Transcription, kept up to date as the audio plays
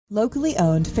Locally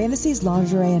owned Fantasies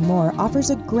Lingerie and More offers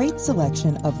a great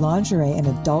selection of lingerie and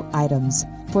adult items.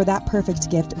 For that perfect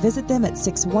gift, visit them at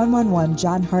 6111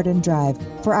 John Hardin Drive.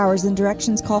 For hours and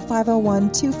directions, call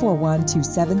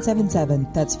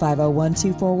 501-241-2777. That's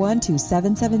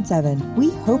 501-241-2777.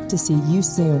 We hope to see you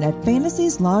soon at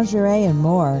Fantasies Lingerie and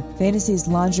More. Fantasies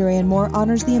Lingerie and More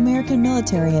honors the American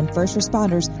military and first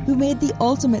responders who made the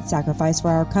ultimate sacrifice for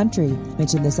our country.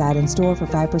 Mention this ad in store for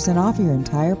 5% off your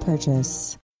entire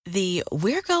purchase. The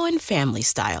We're Going Family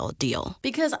Style deal.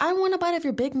 Because I want a bite of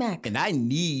your Big Mac. And I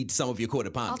need some of your Quarter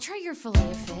Pound. I'll try your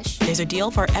filet of fish. There's a deal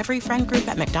for every friend group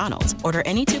at McDonald's. Order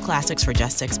any 2 classics for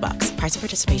just $6. Price of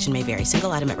participation may vary.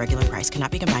 Single item at regular price cannot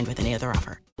be combined with any other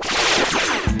offer.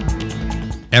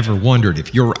 Ever wondered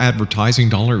if your advertising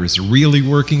dollar is really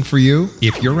working for you?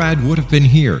 If your ad would have been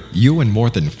here, you and more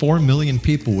than 4 million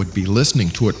people would be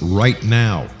listening to it right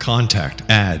now. Contact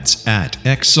ads at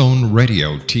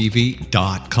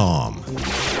xzoneradiotv.com.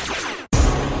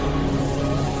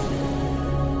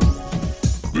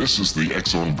 This is the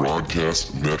X-Zone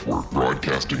Broadcast Network,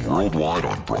 broadcasting worldwide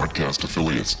on broadcast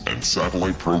affiliates and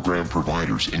satellite program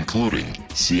providers, including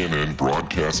CNN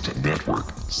Broadcast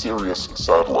Network, Sirius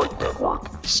Satellite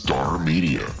Network, Star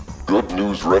Media, Good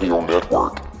News Radio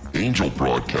Network, Angel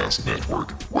Broadcast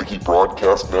Network, Wiki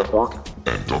Broadcast Network,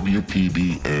 and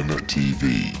WPBN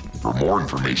TV. For more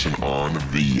information on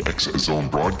the X-Zone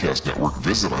Broadcast Network,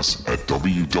 visit us at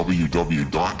www.xzbn.net.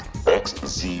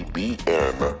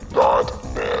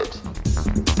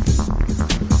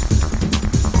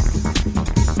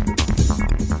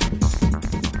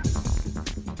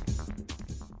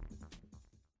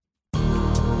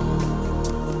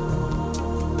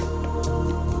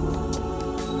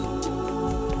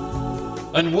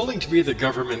 Unwilling to be the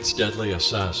government's deadly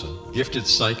assassin, gifted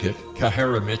psychic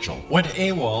Kahara Mitchell went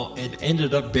AWOL and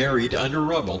ended up buried under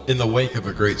rubble in the wake of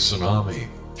a great tsunami.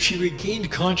 She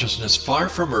regained consciousness far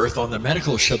from Earth on the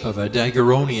medical ship of a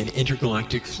Daguerreonian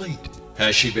intergalactic fleet.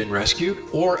 Has she been rescued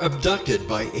or abducted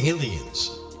by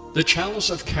aliens? The Chalice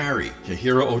of Carrie,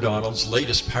 Kahira O'Donnell's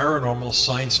latest paranormal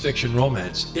science fiction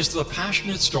romance, is the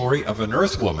passionate story of an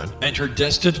Earth woman and her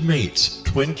destined mates,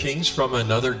 twin kings from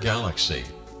another galaxy.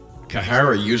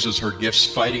 Kahara uses her gifts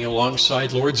fighting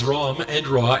alongside Lords Rom and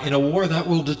Ra in a war that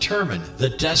will determine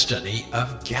the destiny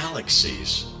of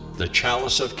galaxies. The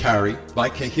Chalice of Carrie by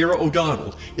Kahira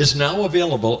O'Donnell is now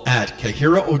available at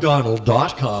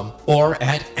KahiraO'Donnell.com or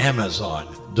at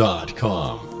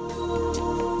Amazon.com.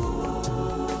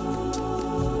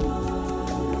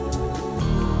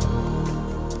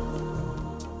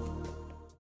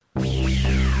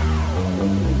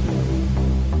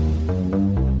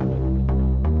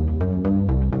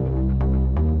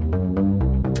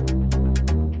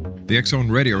 The X-Zone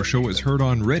Radio Show is heard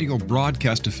on radio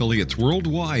broadcast affiliates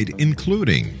worldwide,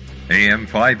 including AM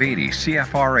 580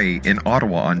 CFRA in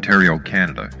Ottawa, Ontario,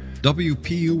 Canada.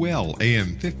 WPUL AM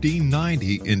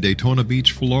 1590 in Daytona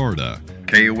Beach, Florida.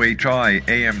 KOHI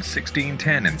AM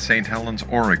 1610 in St. Helens,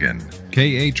 Oregon.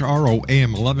 KHRO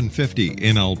AM 1150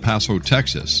 in El Paso,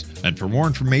 Texas. And for more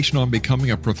information on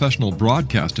becoming a professional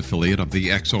broadcast affiliate of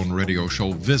the X-Zone Radio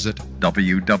Show, visit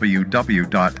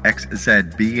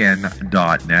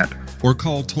www.xzbn.net or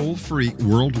call toll-free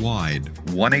worldwide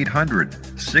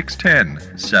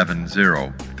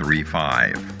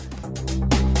 1-800-610-7035.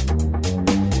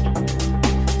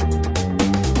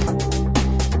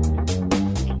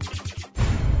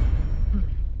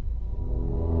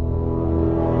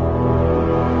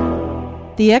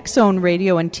 The X-Zone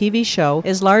radio and TV show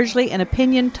is largely an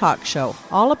opinion talk show.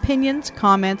 All opinions,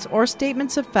 comments, or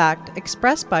statements of fact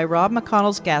expressed by Rob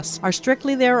McConnell's guests are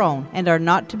strictly their own and are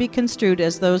not to be construed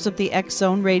as those of the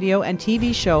X-Zone radio and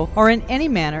TV show or in any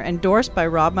manner endorsed by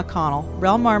Rob McConnell,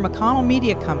 Relmar McConnell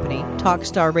Media Company,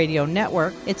 Talkstar Radio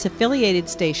Network, its affiliated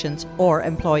stations, or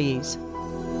employees.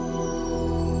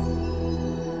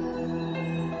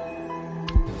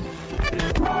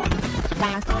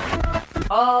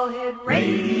 All Hit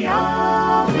Radio.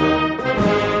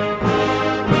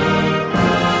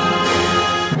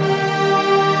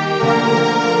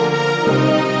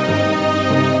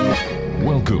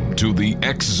 Welcome to the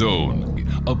X Zone,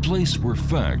 a place where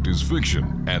fact is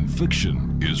fiction and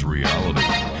fiction is reality.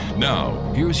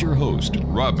 Now, here's your host,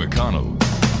 Rob McConnell.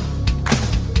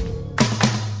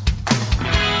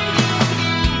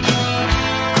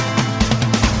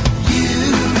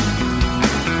 You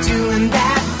doing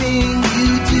that thing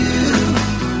you do,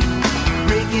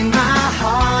 breaking my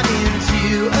heart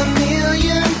into a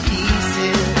million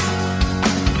pieces,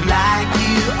 like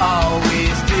you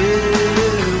always do.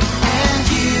 And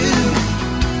you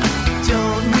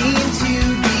don't mean to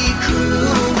be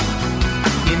cruel,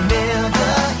 you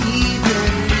never even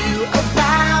knew.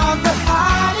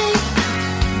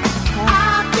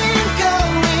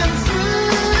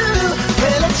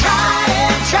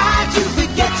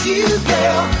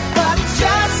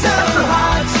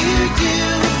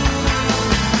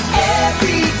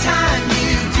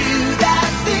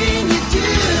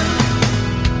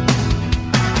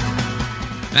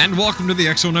 And welcome to the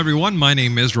X Zone, everyone. My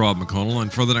name is Rob McConnell,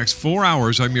 and for the next 4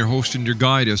 hours, I'm your host and your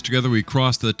guide as together we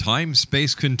cross the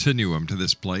time-space continuum to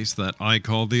this place that I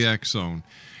call the X Zone.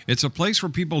 It's a place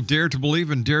where people dare to believe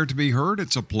and dare to be heard.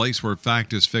 It's a place where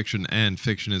fact is fiction and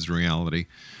fiction is reality.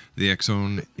 The X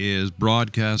Zone is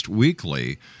broadcast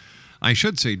weekly. I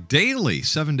should say daily,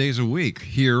 7 days a week,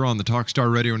 here on the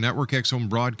Talkstar Radio Network, X Zone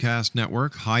Broadcast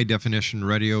Network, High Definition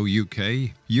Radio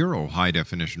UK, Euro High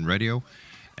Definition Radio,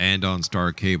 and on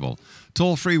Star Cable.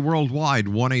 Toll-free worldwide,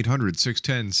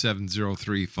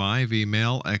 1-800-610-7035.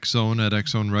 Email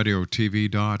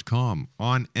xzone@xzoneradiotv.com.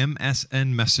 On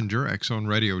MSN Messenger,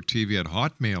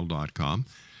 xzoneradiotv@hotmail.com.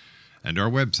 And our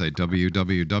website,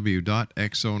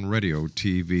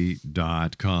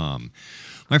 www.xzoneradiotv.com.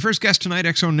 My first guest tonight,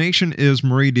 X Zone Nation, is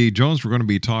Marie D. Jones. We're going to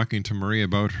be talking to Marie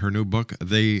about her new book,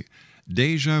 The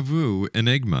Deja Vu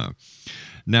Enigma.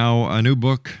 Now, a new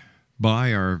book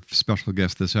by our special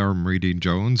guest this hour, Marie D.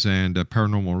 Jones, and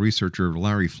paranormal researcher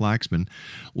Larry Flaxman,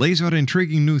 lays out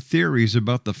intriguing new theories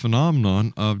about the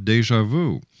phenomenon of deja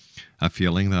vu, a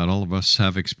feeling that all of us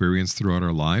have experienced throughout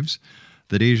our lives.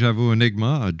 The Deja Vu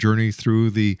Enigma, a journey through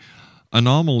the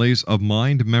anomalies of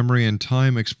mind, memory, and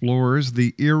time, explores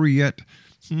the eerie yet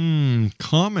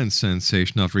common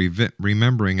sensation of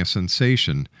remembering a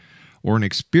sensation or an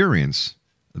experience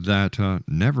that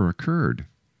never occurred.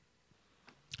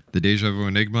 The Deja Vu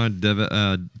Enigma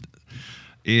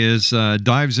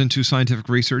dives into scientific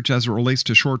research as it relates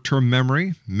to short-term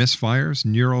memory, misfires,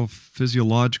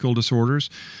 neurophysiological disorders,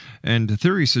 and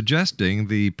theories suggesting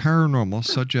the paranormal,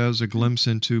 such as a glimpse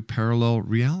into parallel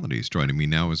realities. Joining me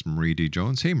now is Marie D.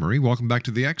 Jones. Hey, Marie, welcome back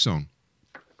to the X Zone.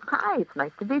 Hi, it's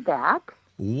nice to be back.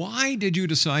 Why did you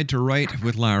decide to write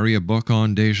with Larry a book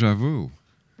on deja vu?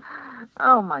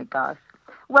 Oh, my gosh.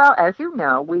 Well, as you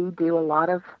know, we do a lot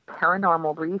of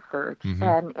paranormal research,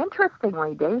 and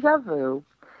interestingly, deja vu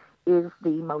is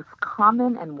the most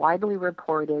common and widely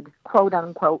reported,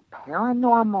 quote-unquote,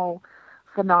 paranormal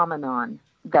phenomenon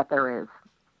that there is.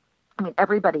 I mean,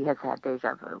 everybody has had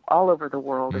deja vu all over the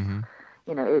world.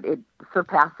 It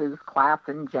surpasses class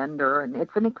and gender, and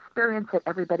it's an experience that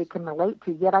everybody can relate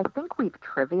to, yet I think we've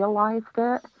trivialized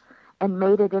it and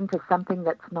made it into something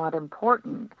that's not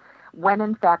important, when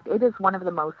in fact it is one of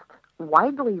the most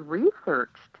widely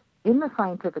researched in the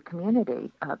scientific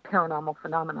community paranormal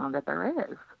phenomenon that there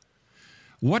is.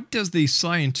 What does the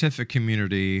scientific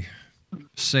community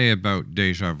say about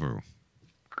deja vu?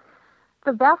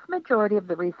 The vast majority of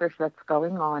the research that's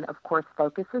going on, of course,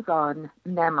 focuses on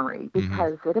memory,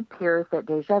 because it appears that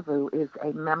deja vu is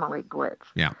a memory glitch.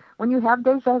 Yeah. When you have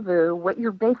deja vu, what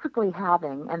you're basically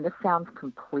having, and this sounds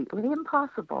completely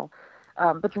impossible,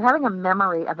 but you're having a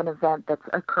memory of an event that's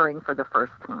occurring for the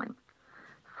first time.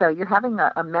 So you're having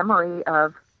a memory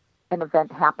of an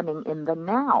event happening in the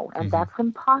now, and that's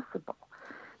impossible.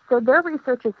 So their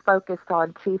research is focused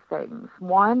on two things.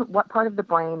 One, what part of the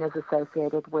brain is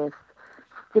associated with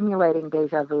stimulating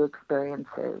deja vu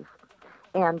experiences?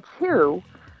 And two,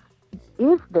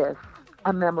 is this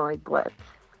a memory glitch?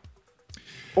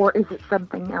 Or is it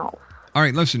something else? All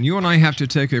right, listen, you and I have to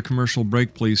take a commercial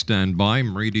break. Please stand by.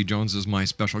 Marie D. Jones is my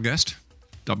special guest.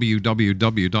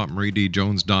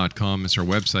 www.mariedjones.com is her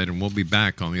website, and we'll be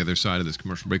back on the other side of this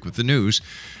commercial break with the news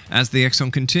as the X Zone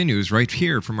continues right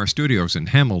here from our studios in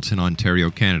Hamilton,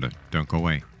 Ontario, Canada. Don't go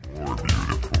away.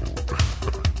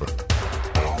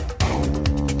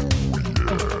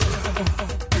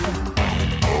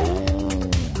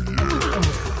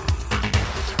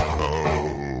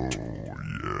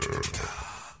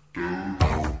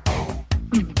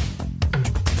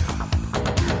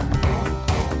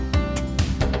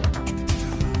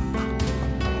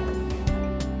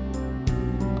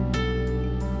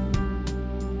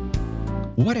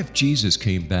 What if Jesus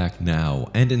came back now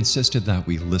and insisted that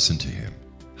we listen to him?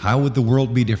 How would the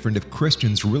world be different if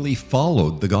Christians really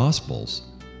followed the Gospels?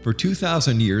 For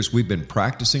 2,000 years, we've been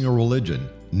practicing a religion.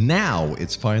 Now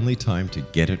it's finally time to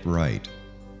get it right.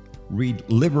 Read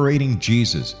Liberating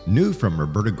Jesus, new from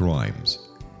Roberta Grimes.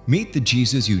 Meet the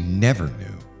Jesus you never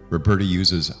knew. Roberta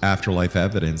uses afterlife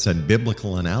evidence and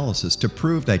biblical analysis to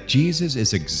prove that Jesus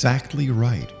is exactly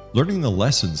right. Learning the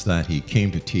lessons that he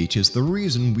came to teach is the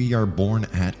reason we are born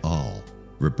at all.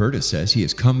 Roberta says he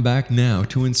has come back now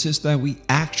to insist that we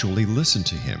actually listen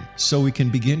to him, so we can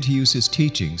begin to use his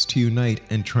teachings to unite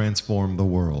and transform the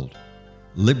world.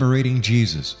 Liberating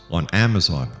Jesus on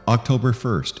Amazon, October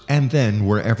 1st, and then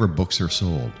wherever books are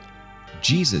sold.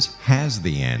 Jesus has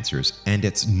the answers, and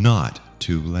it's not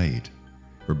too late.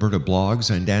 Roberta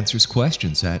blogs and answers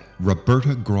questions at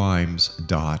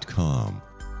robertagrimes.com.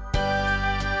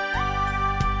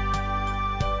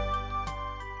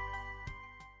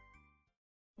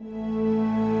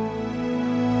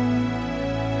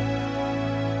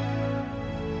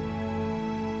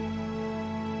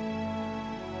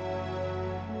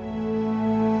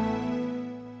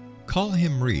 Call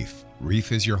him Reef.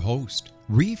 Reef is your host.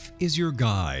 Reef is your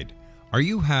guide. Are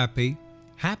you happy?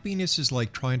 Happiness is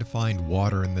like trying to find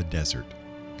water in the desert.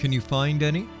 Can you find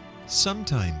any?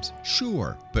 Sometimes,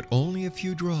 sure, but only a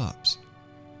few drops.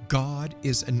 God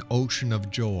is an ocean of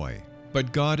joy,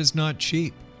 but God is not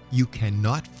cheap. You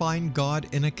cannot find God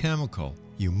in a chemical.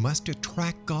 You must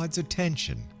attract God's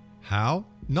attention. How?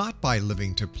 Not by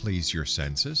living to please your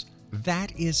senses.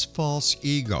 That is false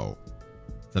ego.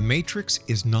 The Matrix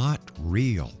is not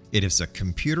real. It is a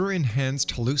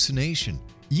computer-enhanced hallucination.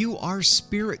 You are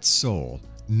spirit soul,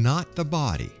 not the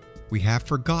body. We have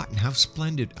forgotten how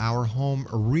splendid our home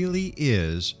really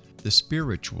is, the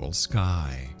spiritual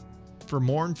sky. For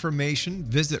more information,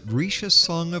 visit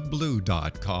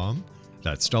rishasongofblue.com.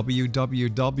 That's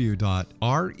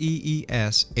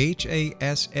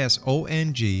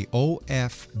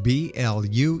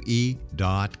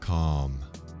www.reeshassongofblue.com.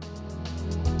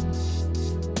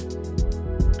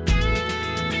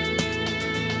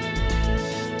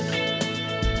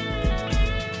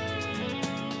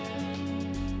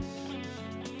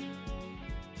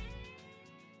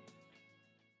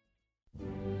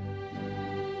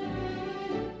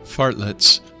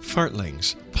 Fartlets,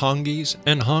 fartlings, pongies,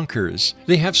 and honkers.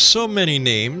 They have so many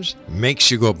names,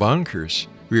 makes you go bonkers.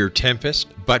 Rear tempest,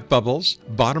 butt bubbles,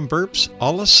 bottom burps,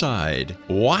 all aside.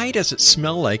 Why does it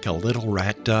smell like a little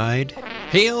rat died?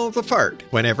 Hail the fart,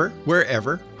 whenever,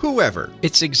 wherever, whoever.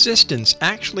 Its existence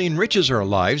actually enriches our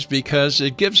lives because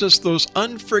it gives us those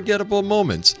unforgettable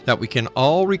moments that we can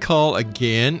all recall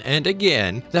again and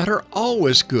again that are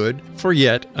always good for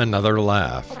yet another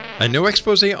laugh. A new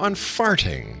expose on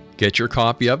farting. Get your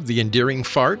copy of The Endearing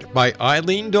Fart by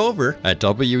Eileen Dover at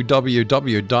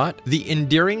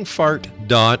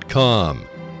www.theendearingfart.com.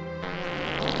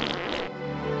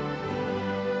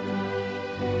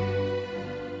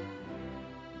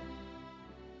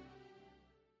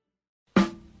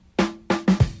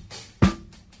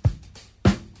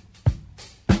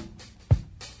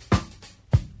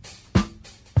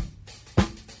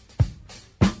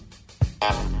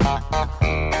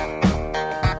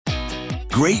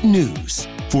 Great news!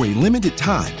 For a limited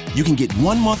time, you can get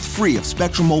 1 month free of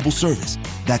Spectrum Mobile service.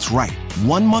 That's right,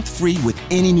 1 month free with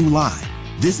any new line.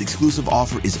 This exclusive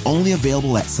offer is only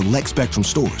available at select Spectrum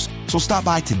stores, so stop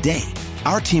by today.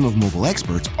 Our team of mobile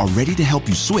experts are ready to help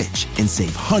you switch and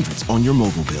save hundreds on your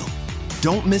mobile bill.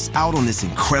 Don't miss out on this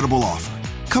incredible offer.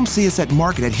 Come see us at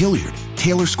Market at Hilliard,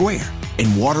 Taylor Square,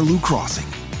 and Waterloo Crossing.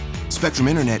 Spectrum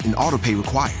Internet and autopay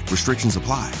required. Restrictions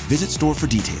apply. Visit store for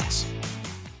details.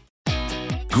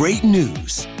 Great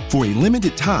news! For a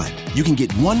limited time, you can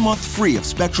get 1 month free of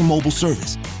Spectrum Mobile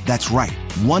service. That's right,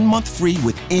 1 month free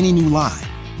with any new line.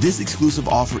 This exclusive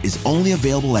offer is only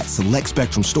available at select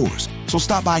Spectrum stores, so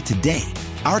stop by today.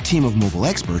 Our team of mobile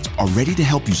experts are ready to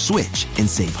help you switch and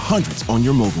save hundreds on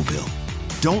your mobile bill.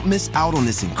 Don't miss out on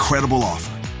this incredible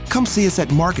offer. Come see us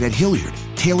at Market at Hilliard,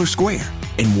 Taylor Square,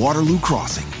 and Waterloo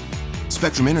Crossing.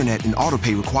 Spectrum Internet and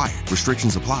autopay required.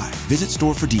 Restrictions apply. Visit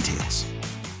store for details.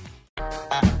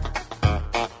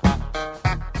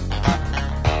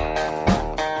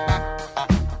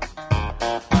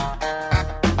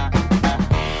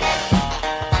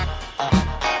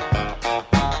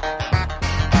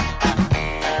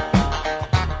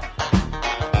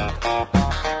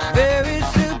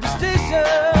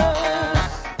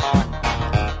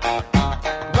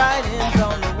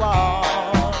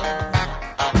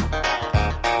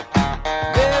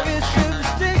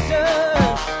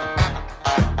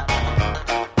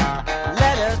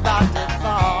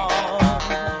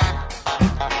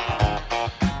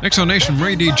 Exonation,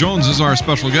 Ray D. Jones is our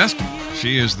special guest.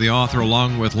 She is the author,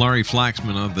 along with Larry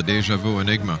Flaxman, of the Deja Vu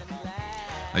Enigma,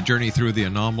 a journey through the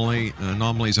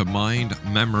anomalies of mind,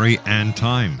 memory, and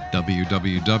time.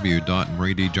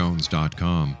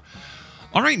 www.marydjones.com.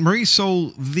 All right, Marie,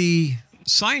 so the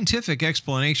scientific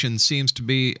explanation seems to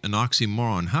be an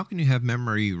oxymoron. How can you have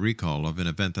memory recall of an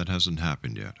event that hasn't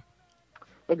happened yet?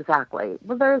 Exactly.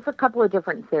 Well, there's a couple of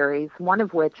different theories, one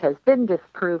of which has been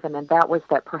disproven, and that was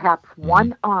that perhaps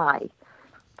one eye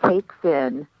takes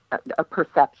in a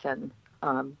perception,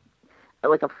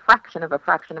 like a fraction of a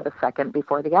second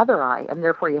before the other eye, and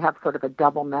therefore you have sort of a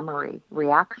double memory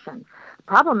reaction. The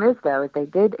problem is, though, they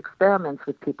did experiments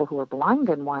with people who were blind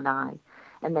in one eye,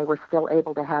 and they were still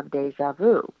able to have deja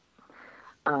vu.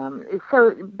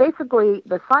 So basically,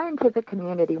 the scientific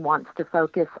community wants to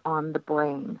focus on the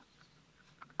brain.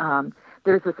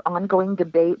 There's this ongoing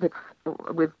debate that's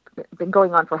been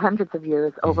going on for hundreds of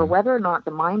years over whether or not the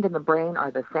mind and the brain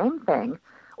are the same thing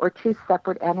or two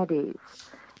separate entities,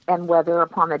 and whether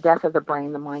upon the death of the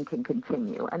brain the mind can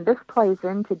continue. And this plays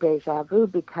into deja vu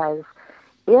because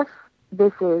if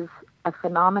this is a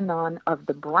phenomenon of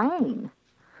the brain,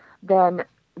 then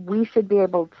we should be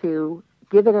able to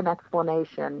give it an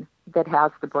explanation that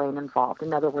has the brain involved.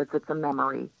 In other words, it's a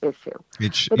memory issue.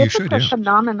 But if it's a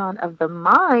phenomenon of the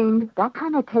mind, that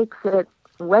kind of takes it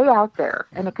way out there,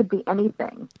 and it could be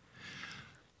anything.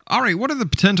 All right, what are the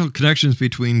potential connections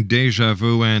between déjà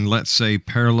vu and, let's say,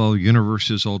 parallel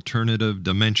universes, alternative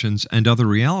dimensions, and other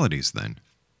realities, then?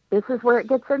 This is where it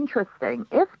gets interesting.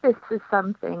 If this is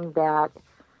something that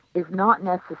is not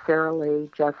necessarily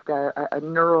just a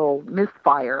neural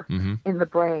misfire in the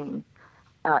brain,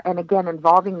 and again,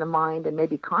 involving the mind and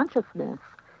maybe consciousness,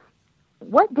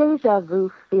 what déjà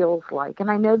vu feels like,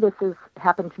 and I know this has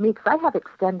happened to me because I have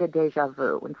extended déjà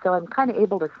vu, and so I'm kind of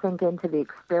able to sink into the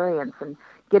experience and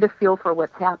get a feel for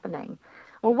what's happening.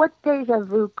 Well, what déjà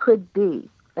vu could be,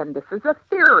 and this is a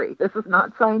theory, this is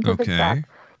not scientific fact,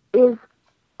 is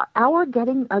our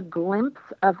getting a glimpse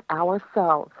of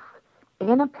ourselves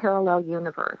in a parallel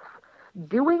universe,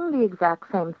 doing the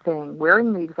exact same thing,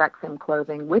 wearing the exact same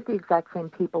clothing, with the exact same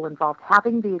people involved,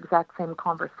 having the exact same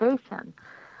conversation,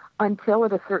 until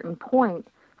at a certain point,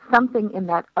 something in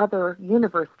that other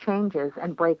universe changes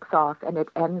and breaks off, and it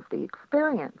ends the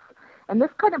experience. And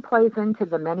this kind of plays into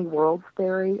the many worlds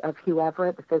theory of Hugh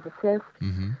Everett, the physicist,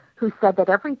 who said that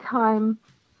every time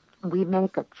we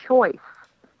make a choice,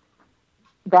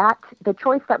 that the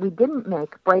choice that we didn't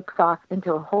make breaks off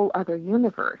into a whole other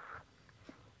universe.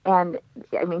 And,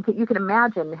 I mean, you can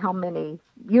imagine how many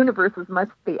universes must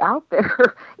be out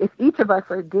there if each of us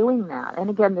are doing that.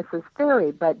 And again, this is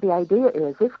theory, but the idea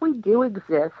is if we do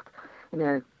exist in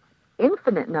an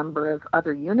infinite number of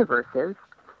other universes,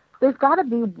 there's got to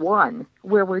be one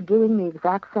where we're doing the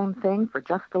exact same thing for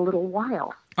just a little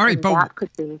while. All right, and but that could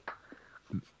be...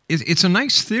 It's a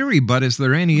nice theory, but is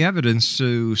there any evidence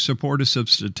to support to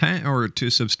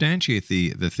substantiate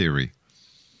the theory?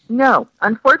 No,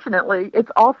 unfortunately,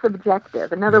 it's all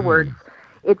subjective. In other words,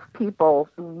 it's people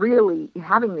really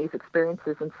having these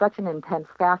experiences in such an intense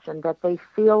fashion that they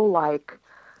feel like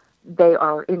they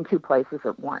are in two places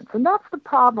at once. And that's the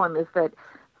problem, is that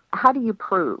how do you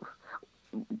prove?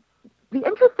 The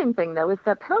interesting thing, though, is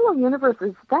that parallel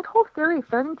universes, that whole theory is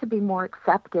starting to be more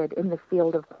accepted in the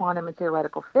field of quantum and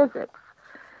theoretical physics.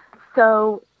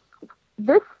 So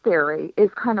this theory is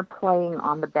kind of playing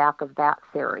on the back of that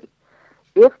theory.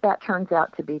 If that turns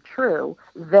out to be true,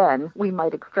 then we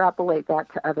might extrapolate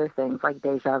that to other things like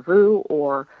déjà vu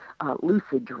or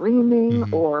lucid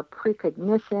dreaming or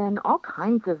precognition. All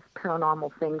kinds of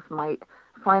paranormal things might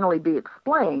finally be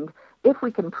explained if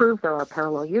we can prove there are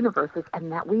parallel universes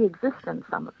and that we exist in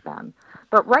some of them.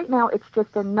 But right now, it's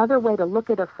just another way to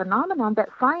look at a phenomenon that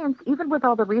science, even with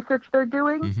all the research they're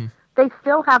doing, they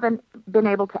still haven't been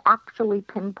able to actually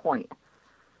pinpoint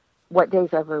what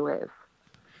déjà vu is.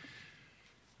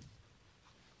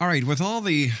 All right, with all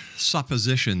the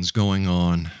suppositions going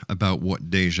on about what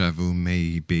déjà vu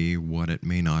may be, what it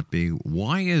may not be,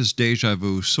 why is déjà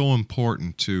vu so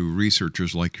important to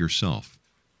researchers like yourself?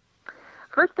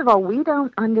 First of all, we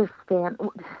don't understand.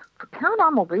 For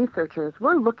paranormal researchers,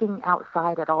 we're looking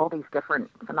outside at all these different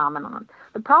phenomena.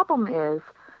 The problem is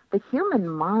the human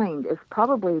mind is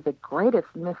probably the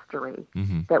greatest mystery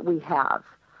that we have.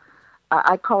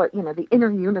 I call it, the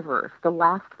inner universe, the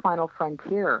last final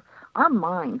frontier. Our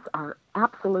minds are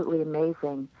absolutely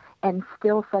amazing and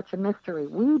still such a mystery.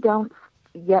 We don't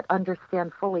yet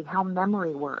understand fully how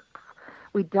memory works.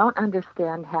 We don't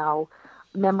understand how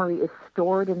memory is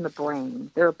stored in the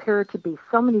brain. There appear to be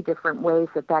so many different ways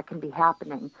that can be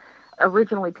happening.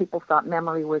 Originally, people thought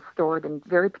memory was stored in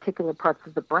very particular parts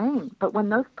of the brain, but when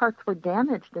those parts were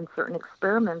damaged in certain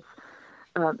experiments,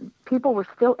 people were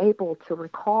still able to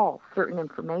recall certain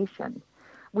information.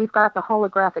 We've got the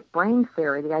holographic brain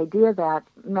theory, the idea that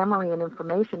memory and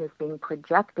information is being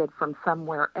projected from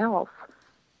somewhere else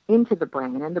into the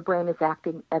brain, and the brain is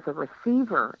acting as a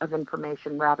receiver of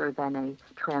information rather than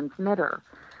a transmitter.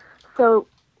 So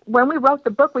when we wrote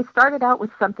the book, we started out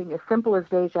with something as simple as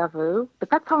déjà vu, but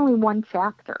that's only one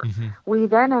chapter. We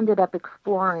then ended up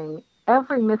exploring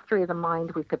every mystery of the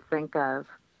mind we could think of.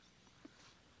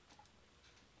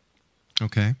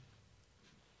 Okay.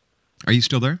 Are you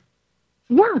still there?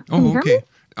 Yeah. Can you hear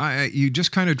me? You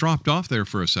just kind of dropped off there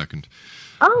for a second.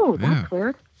 Oh, that's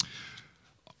weird.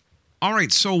 All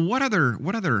right. So what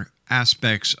other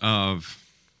aspects of,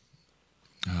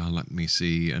 let me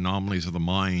see, anomalies of the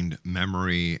mind,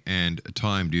 memory, and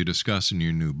time do you discuss in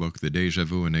your new book, The Déjà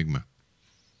Vu Enigma?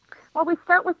 Well, we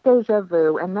start with déjà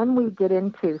vu, and then we get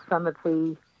into some of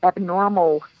the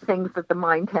abnormal things that the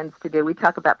mind tends to do. We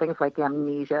talk about things like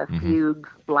amnesia, fugues,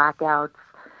 blackouts,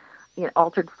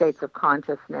 altered states of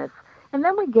consciousness. And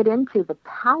then we get into the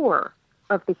power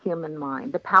of the human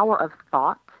mind, the power of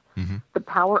thought, the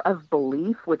power of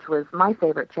belief, which was my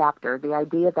favorite chapter, the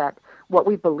idea that what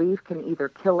we believe can either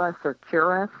kill us or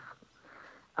cure us.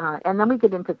 And then we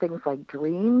get into things like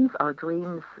dreams. Our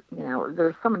dreams,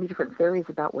 there's so many different theories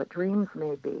about what dreams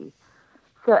may be.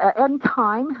 So, and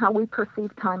time, how we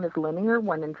perceive time as linear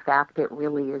when in fact it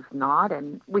really is not.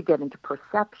 And we get into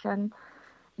perception.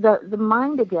 The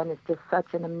mind, again, is just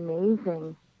such an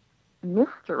amazing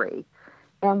mystery.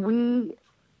 And we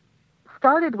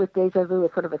started with deja vu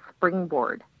as sort of a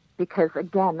springboard because,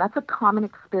 again, that's a common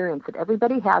experience that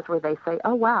everybody has where they say,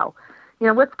 oh, wow,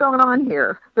 what's going on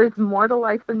here? There's more to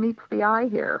life than meets the eye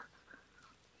here.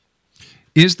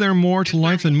 Is there more to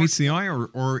life than meets the eye,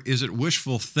 or is it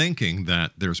wishful thinking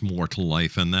that there's more to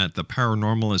life and that the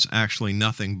paranormal is actually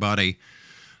nothing but a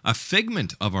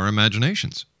figment of our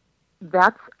imaginations?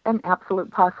 That's an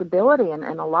absolute possibility, and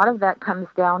a lot of that comes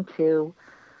down to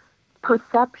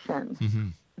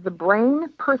perception. The brain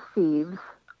perceives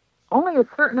only a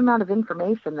certain amount of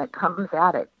information that comes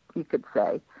at it, you could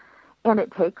say, and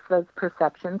it takes those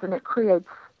perceptions and it creates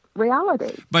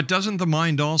reality. But doesn't the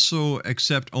mind also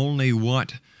accept only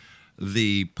what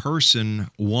the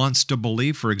person wants to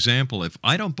believe? For example, if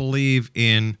I don't believe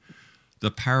in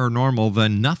the paranormal,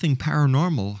 then nothing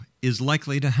paranormal is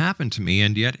likely to happen to me.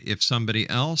 And yet, if somebody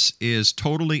else is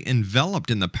totally enveloped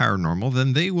in the paranormal,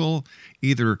 then they will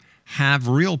either have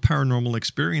real paranormal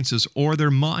experiences or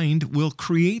their mind will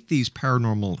create these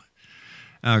paranormal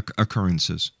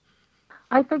occurrences.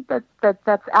 I think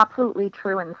that's absolutely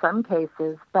true in some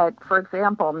cases. But, for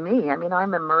example,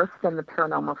 I'm immersed in the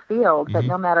paranormal field, but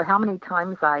no matter how many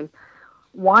times I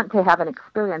want to have an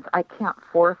experience, I can't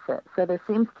force it. So there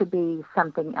seems to be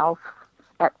something else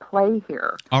at play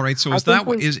here. All right, so is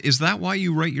that why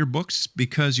you write your books?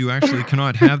 Because you actually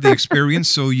cannot have the experience,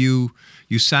 so you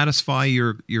satisfy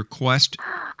your quest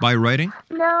by writing?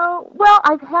 No, well,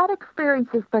 I've had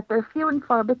experiences, but they're few and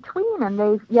far between, and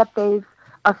they've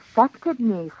affected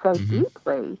me so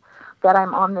deeply that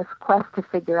I'm on this quest to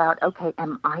figure out, okay,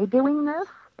 am I doing this?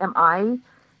 Am I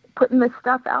putting this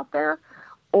stuff out there?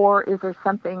 Or is there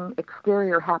something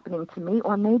exterior happening to me?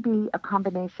 Or maybe a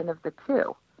combination of the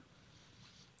two.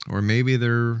 Or maybe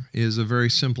there is a very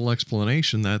simple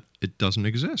explanation that it doesn't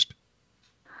exist.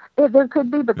 There could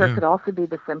be, but there could also be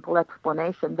the simple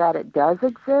explanation that it does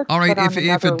exist. All right,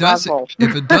 if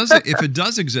it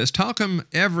does exist, how come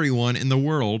everyone in the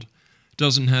world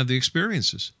doesn't have the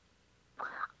experiences?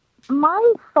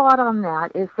 My thought on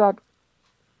that is that,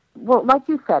 well, like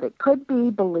you said, it could be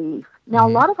belief. Now, a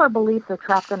lot of our beliefs are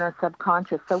trapped in our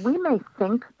subconscious, so we may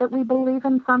think that we believe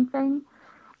in something,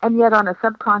 and yet on a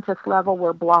subconscious level,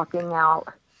 we're blocking out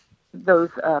those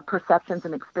perceptions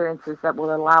and experiences that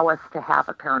will allow us to have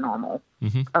a paranormal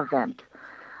event.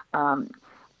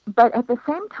 But at the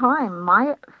same time,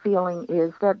 my feeling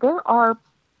is that there are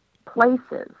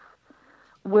places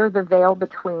where the veil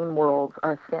between worlds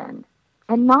are thin.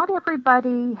 And not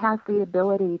everybody has the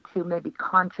ability to maybe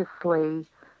consciously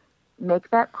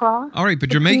make that cross. All right, but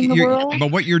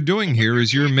but what you're doing here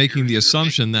is you're making the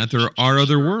assumption that there are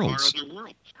other worlds.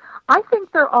 I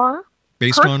think there are.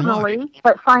 Based on what?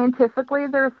 But scientifically,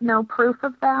 there's no proof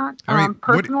of that. All right,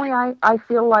 personally, I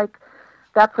feel like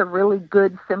that's a really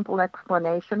good, simple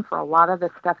explanation for a lot of the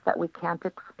stuff that we can't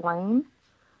explain.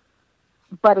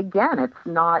 But again,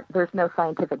 there's no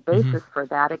scientific basis for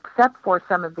that, except for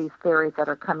some of these theories that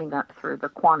are coming up through the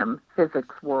quantum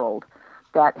physics world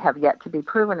that have yet to be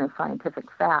proven as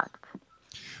scientific fact.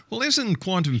 Well, isn't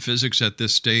quantum physics at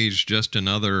this stage just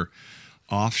another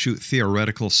offshoot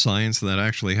theoretical science that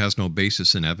actually has no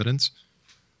basis in evidence?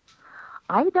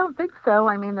 I don't think so.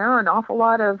 I mean, there are an awful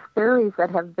lot of theories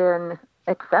that have been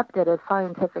accepted as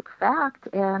scientific fact,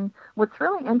 and what's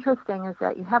really interesting is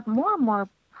that you have more and more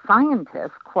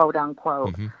scientists, quote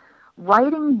unquote,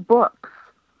 writing books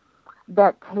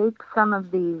that take some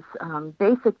of these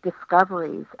basic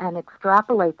discoveries and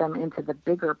extrapolate them into the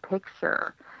bigger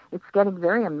picture. It's getting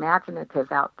very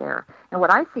imaginative out there. And what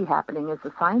I see happening is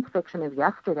the science fiction of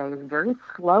yesterday is very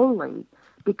slowly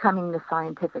becoming the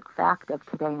scientific fact of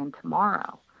today and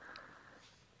tomorrow.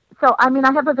 So, I mean,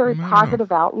 I have a very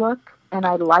positive outlook, and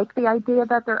I like the idea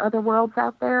that there are other worlds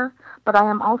out there, but I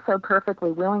am also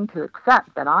perfectly willing to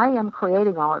accept that I am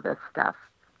creating all of this stuff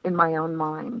in my own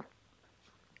mind.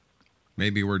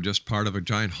 Maybe we're just part of a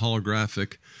giant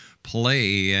holographic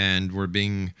play and we're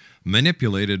being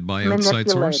manipulated by outside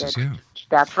sources. Yeah,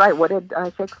 that's right. What did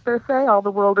Shakespeare say? All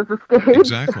the world is a stage.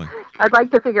 Exactly. I'd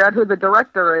like to figure out who the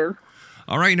director is.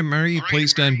 All right, Mary,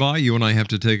 please stand by. You and I have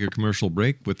to take a commercial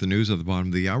break with the news at the bottom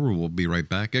of the hour. We'll be right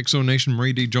back. Exo Nation,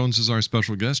 Marie D. Jones is our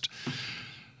special guest.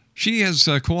 She has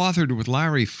co-authored with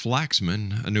Larry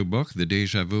Flaxman a new book, The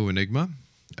Deja Vu Enigma,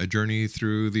 A Journey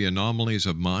Through the Anomalies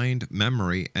of Mind,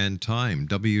 Memory, and Time.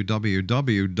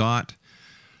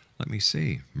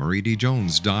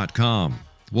 www.mariedjones.com.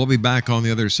 We'll be back on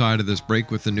the other side of this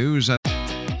break with the news.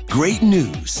 Great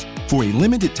news! For a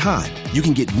limited time, you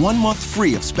can get 1 month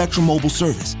free of Spectrum Mobile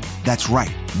service. That's right,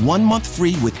 1 month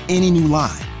free with any new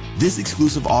line. This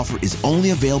exclusive offer is only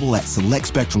available at select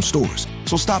Spectrum stores,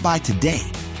 so stop by today.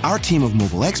 Our team of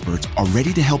mobile experts are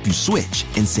ready to help you switch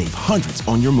and save hundreds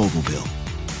on your mobile bill.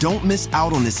 Don't miss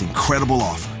out on this incredible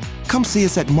offer. Come see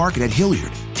us at Market at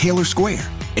Hilliard, Taylor Square,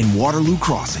 and Waterloo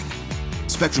Crossing.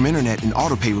 Spectrum Internet and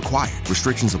autopay required.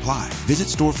 Restrictions apply. Visit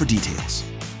store for details.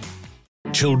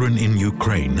 Children in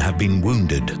Ukraine have been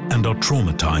wounded and are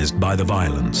traumatized by the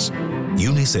violence.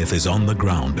 UNICEF is on the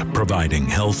ground providing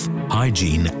health,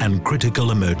 hygiene, and critical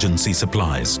emergency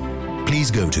supplies.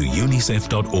 Please go to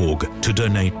unicef.org to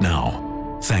donate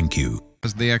now. Thank you.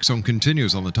 As the X Zone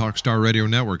continues on the Talkstar Radio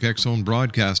Network, X Zone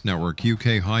Broadcast Network,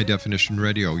 UK High Definition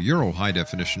Radio, Euro High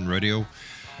Definition Radio,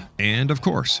 and of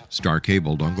course, Star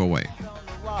Cable. Don't go away.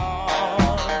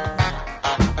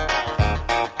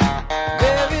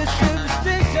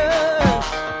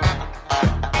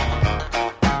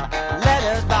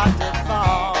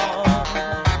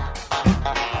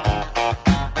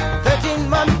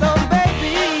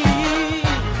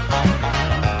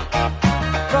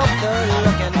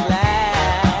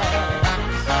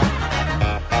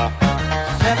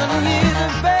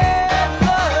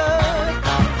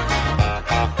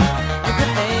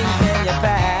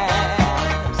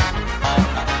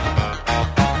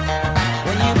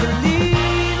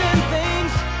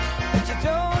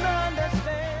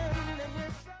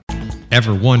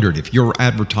 Ever wondered if your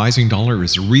advertising dollar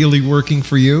is really working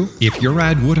for you? If your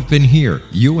ad would have been here,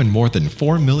 you and more than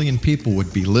 4 million people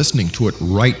would be listening to it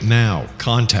right now.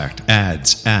 Contact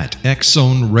ads at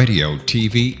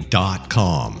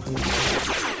xzoneradiotv.com.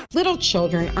 Little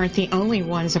children aren't the only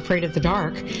ones afraid of the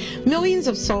dark. Millions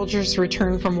of soldiers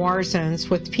return from war zones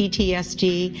with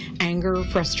PTSD, anger,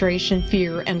 frustration,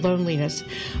 fear, and loneliness,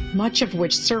 much of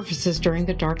which surfaces during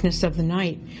the darkness of the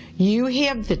night. You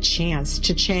have the chance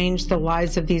to change the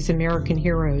lives of these American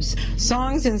heroes.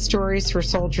 Songs and Stories for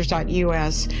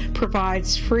Soldiers.us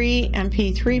provides free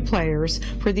MP3 players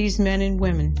for these men and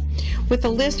women. With a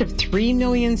list of 3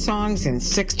 million songs in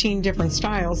 16 different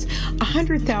styles,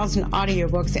 100,000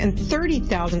 audiobooks, and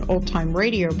 30,000 old-time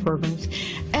radio programs,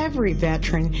 every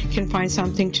veteran can find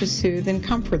something to soothe and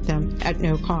comfort them at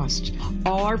no cost.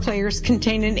 All our players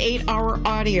contain an 8-hour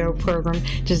audio program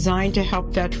designed to help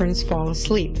veterans fall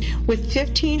asleep. With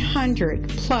 1,500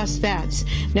 plus vets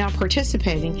now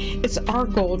participating, it's our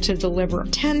goal to deliver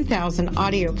 10,000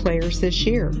 audio players this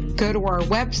year. Go to our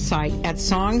website at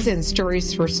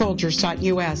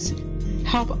songsandstoriesforsoldiers.us.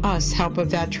 Help us help a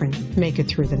veteran make it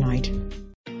through the night.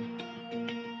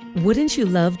 Wouldn't you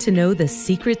love to know the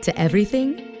secret to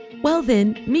everything? Well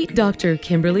then, meet Dr.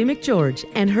 Kimberly McGeorge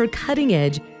and her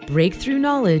cutting-edge breakthrough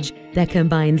knowledge that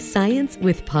combines science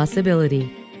with possibility.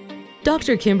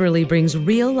 Dr. Kimberly brings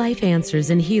real-life answers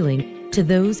and healing to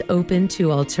those open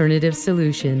to alternative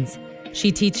solutions.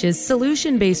 She teaches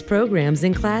solution-based programs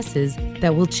and classes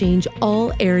that will change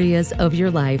all areas of your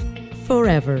life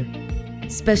forever.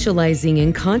 Specializing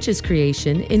in conscious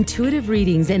creation, intuitive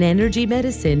readings, and energy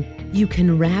medicine, you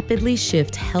can rapidly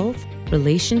shift health,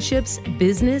 relationships,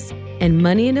 business, and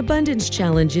money and abundance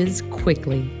challenges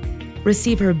quickly.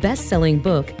 Receive her best-selling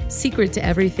book, Secret to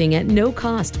Everything, at no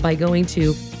cost by going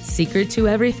to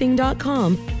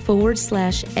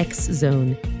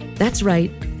secrettoeverything.com/X-Zone. That's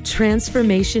right,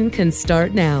 transformation can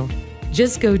start now.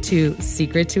 Just go to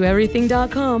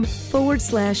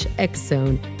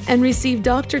secrettoeverything.com/X-Zone and receive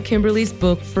Dr. Kimberly's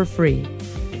book for free.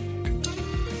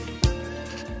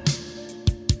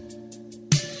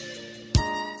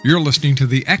 You're listening to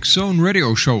the X Zone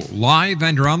Radio Show, live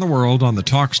and around the world on the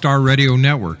Talkstar Radio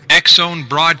Network, X Zone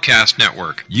Broadcast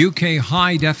Network, UK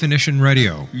High Definition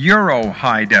Radio, Euro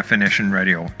High Definition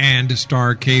Radio, and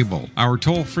Star Cable. Our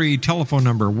toll-free telephone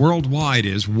number worldwide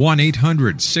is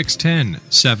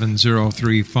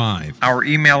 1-800-610-7035. Our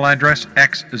email address,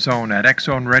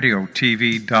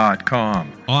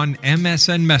 xzone@xzoneradiotv.com. On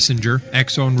MSN Messenger,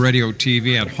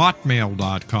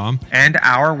 xzoneradiotv@hotmail.com. And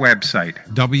our website,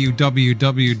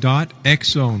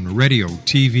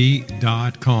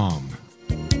 www.xzoneradiotv.com.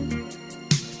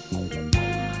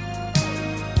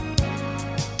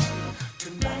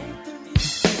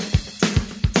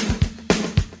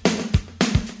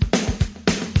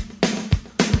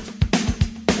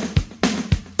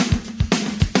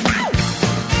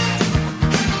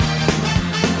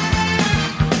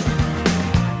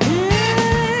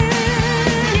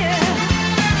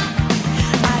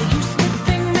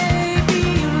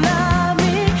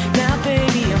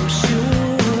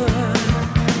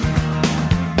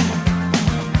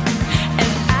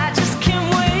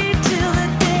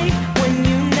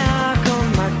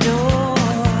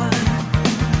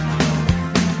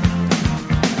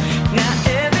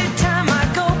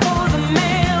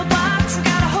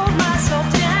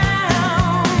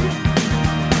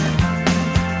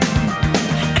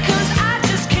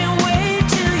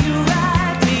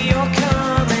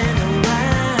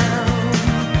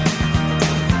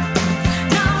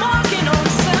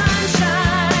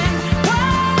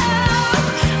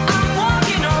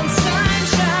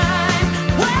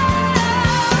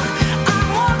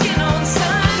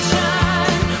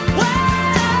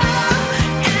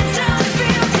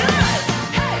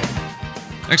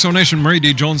 Exonation, Marie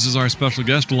D. Jones is our special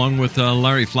guest, along with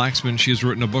Larry Flaxman. She's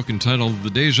written a book entitled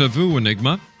The Deja Vu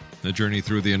Enigma, a journey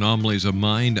through the anomalies of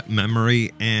mind,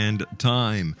 memory, and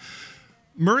time.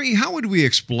 Marie, how would we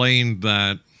explain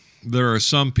that there are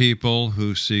some people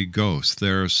who see ghosts,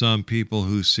 there are some people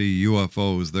who see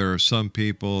UFOs, there are some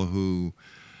people who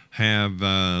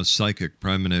have psychic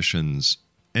premonitions?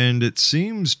 And it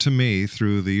seems to me,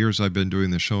 through the years I've been doing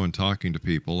the show and talking to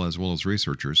people, as well as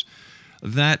researchers,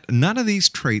 that none of these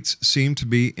traits seem to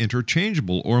be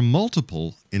interchangeable or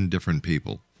multiple in different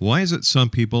people. Why is it some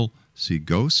people see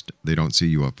ghosts, they don't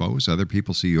see UFOs, other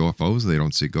people see UFOs, they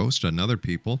don't see ghosts, and other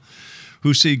people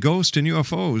who see ghosts and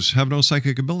UFOs have no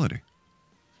psychic ability?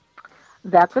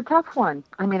 That's a tough one.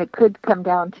 I mean, it could come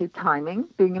down to timing,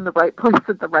 being in the right place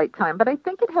at the right time, but I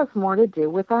think it has more to do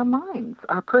with our minds,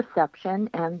 our perception,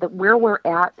 and where we're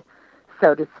at,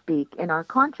 so to speak, in our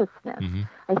consciousness. Mm-hmm.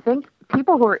 I think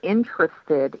people who are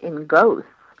interested in ghosts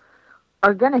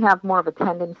are going to have more of a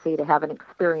tendency to have an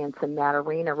experience in that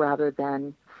arena rather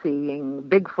than seeing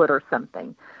Bigfoot or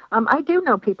something. I do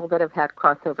know people that have had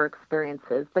crossover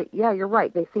experiences, but yeah, you're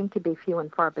right. They seem to be few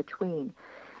and far between.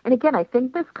 And again, I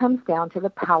think this comes down to the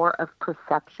power of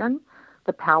perception,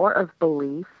 the power of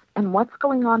belief, and what's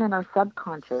going on in our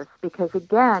subconscious. Because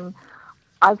again,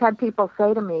 I've had people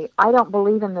say to me, I don't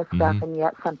believe in this stuff, and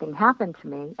yet something happened to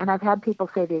me. And I've had people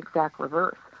say the exact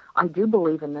reverse. I do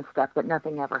believe in this stuff, but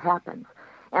nothing ever happens.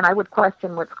 And I would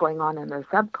question what's going on in their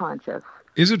subconscious.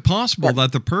 Is it possible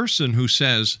that the person who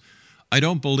says, I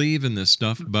don't believe in this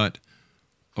stuff, but,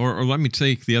 or let me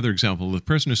take the other example, the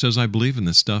person who says, I believe in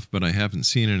this stuff, but I haven't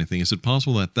seen anything, is it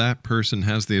possible that that person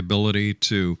has the ability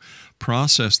to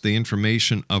process the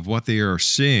information of what they are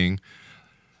seeing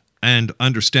and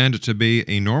understand it to be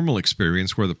a normal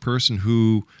experience, where the person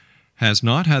who has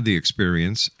not had the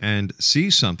experience and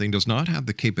sees something does not have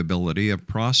the capability of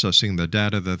processing the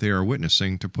data that they are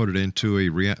witnessing to put it into a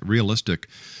realistic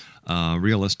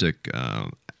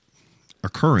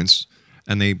occurrence,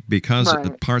 and because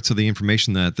parts of the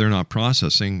information that they're not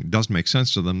processing doesn't make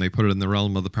sense to them, they put it in the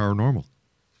realm of the paranormal.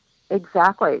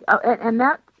 Exactly. And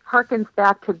that harkens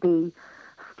back to the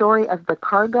story of the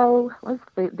cargo,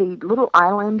 the little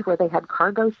island where they had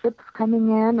cargo ships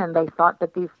coming in, and they thought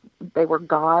that they were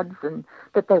gods and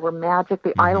that they were magic,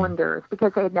 the islanders,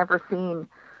 because they had never seen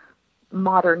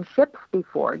modern ships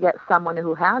before. Yet someone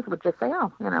who has would just say,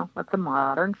 oh, that's a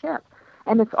modern ship.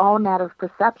 And it's all a matter of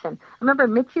perception. I remember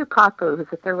Michio Kaku, who's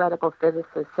a theoretical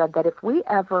physicist, said that if we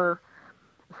ever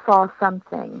saw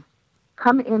something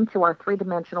come into our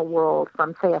three-dimensional world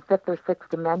from, say, a fifth or sixth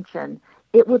dimension,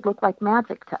 it would look like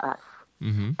magic to us.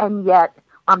 Mm-hmm. And yet,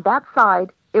 on that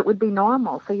side, it would be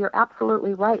normal. So you're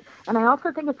absolutely right. And I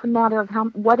also think it's a matter of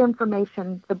what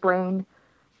information the brain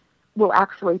will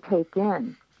actually take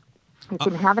in. You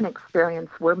can have an experience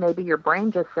where maybe your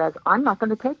brain just says, I'm not going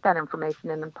to take that information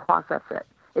in and process it.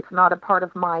 It's not a part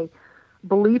of my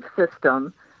belief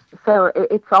system. So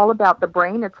it's all about the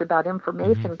brain. It's about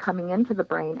information coming into the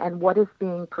brain and what is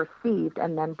being perceived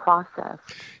and then processed.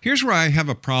 Here's where I have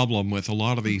a problem with a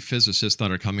lot of the physicists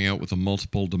that are coming out with the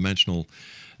multiple dimensional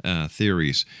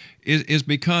theories, is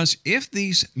because if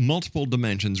these multiple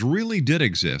dimensions really did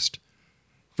exist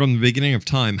from the beginning of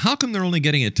time, how come they're only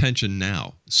getting attention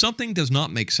now? Something does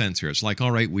not make sense here. It's like,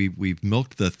 all right, we've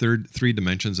milked the three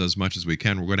dimensions as much as we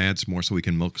can. We're going to add some more so we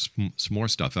can milk some more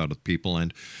stuff out of people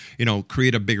and,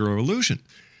 create a bigger illusion.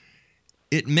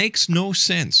 It makes no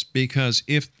sense, because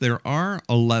if there are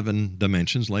 11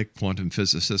 dimensions, like quantum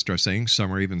physicists are saying,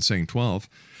 some are even saying 12,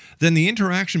 then the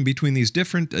interaction between these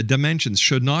different dimensions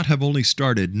should not have only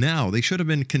started now. They should have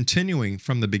been continuing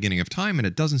from the beginning of time, and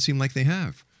it doesn't seem like they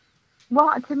have.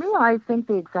 Well, to me, I think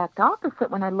the exact opposite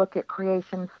when I look at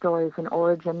creation stories and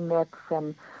origin myths,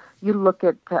 and you look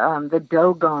at the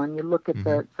Dogon, you look at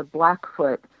the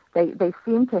Blackfoot. They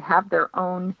seem to have their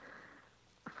own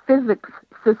physics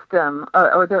system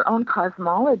or their own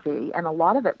cosmology, and a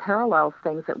lot of it parallels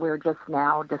things that we're just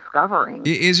now discovering.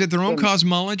 Is it their own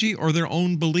cosmology or their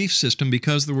own belief system?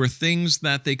 Because there were things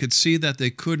that they could see that they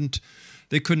couldn't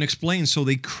explain, so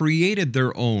they created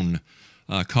their own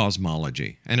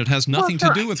cosmology, and it has nothing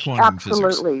to do with quantum physics.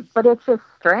 Absolutely, but it's just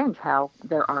strange how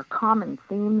there are common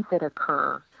themes that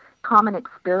occur, common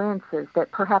experiences that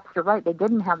perhaps you're right, they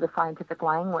didn't have the scientific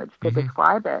language to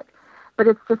describe it, but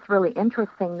it's just really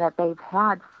interesting that they've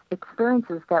had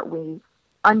experiences that we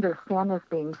understand as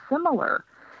being similar.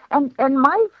 And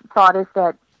my thought is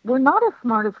that we're not as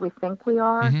smart as we think we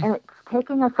are, and it's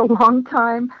taking us a long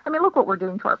time. I mean, look what we're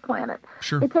doing to our planet.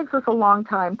 Sure. It takes us a long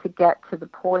time to get to the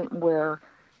point where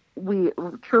we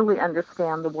truly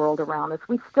understand the world around us.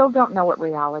 We still don't know what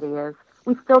reality is.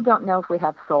 We still don't know if we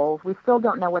have souls. We still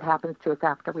don't know what happens to us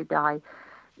after we die.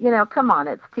 You know, come on,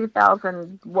 it's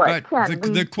 2000, what, 10.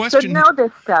 The question, should know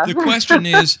this stuff.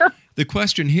 The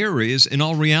question here is, in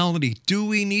all reality, do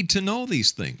we need to know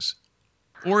these things?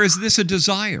 Or is this a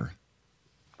desire?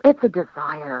 It's a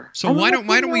desire. So why don't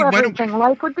we?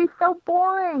 Life would be so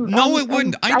boring. No, it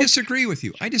wouldn't. I disagree with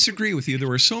you.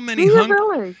 There are so many.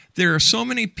 There are so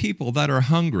many people that are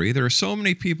hungry. There are so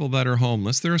many people that are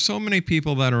homeless. There are so many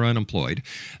people that are unemployed.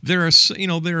 Look at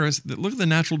the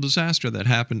natural disaster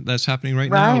that's happening right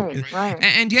now. Right.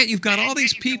 And yet you've got all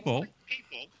these people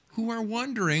who are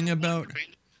wondering about,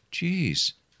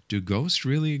 geez, do ghosts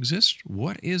really exist?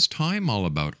 What is time all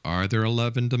about? Are there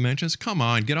 11 dimensions? Come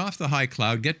on, get off the high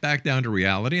cloud, get back down to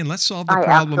reality, and let's solve the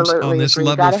problems on this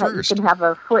level first. You can have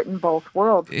a foot in both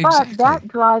worlds. Exactly. But that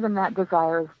drive and that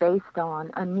desire is based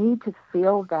on a need to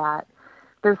feel that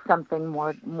there's something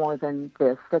more than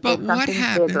this, that there's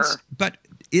something bigger. But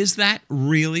is that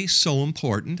really so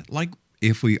important? Like,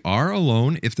 if we are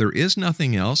alone, if there is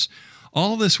nothing else,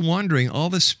 all this wondering, all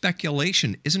this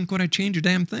speculation isn't going to change a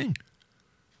damn thing.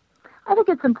 I think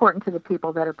it's important to the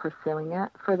people that are pursuing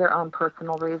it for their own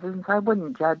personal reasons. I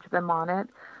wouldn't judge them on it.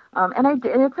 And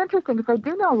it's interesting because I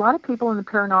do know a lot of people in the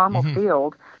paranormal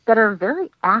field that are very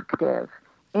active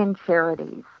in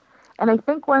charities. And I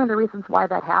think one of the reasons why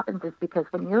that happens is because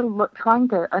when you're trying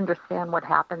to understand what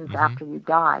happens after you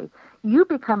die, you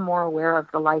become more aware of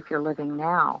the life you're living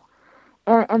now.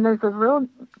 And there's a real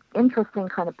interesting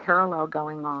kind of parallel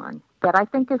going on that I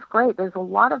think is great. There's a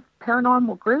lot of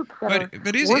paranormal groups that are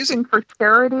working for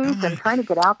charities and trying to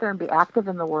get out there and be active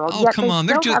in the world. Oh, come on!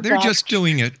 They're just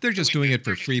doing it. They're just doing it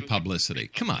for free publicity.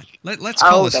 Come on, let's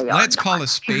call a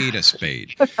spade a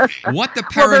spade. What the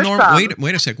paranormal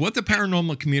wait a sec. What the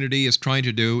paranormal community is trying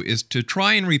to do is to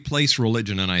try and replace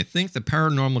religion, and I think the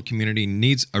paranormal community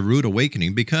needs a rude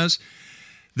awakening because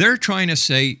they're trying to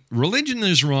say religion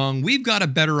is wrong. We've got a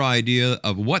better idea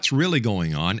of what's really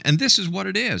going on, and this is what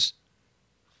it is.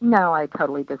 No, I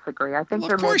totally disagree. I think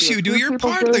of course you do. You're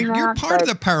part of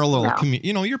the parallel community.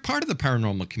 You're part of the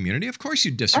paranormal community. Of course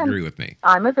you disagree with me.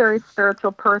 I'm a very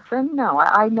spiritual person. No,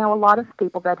 I know a lot of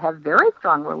people that have very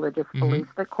strong religious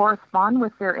beliefs that correspond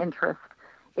with their interest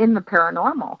in the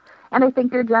paranormal. And I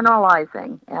think you're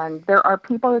generalizing. And there are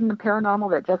people in the paranormal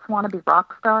that just want to be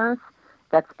rock stars.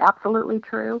 That's absolutely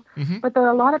true. But there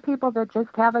are a lot of people that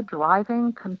just have a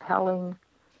driving, compelling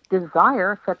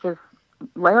desire, such as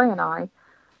Larry and I,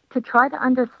 to try to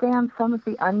understand some of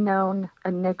the unknown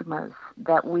enigmas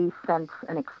that we sense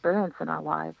and experience in our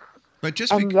lives.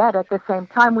 Yet, at the same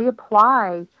time, we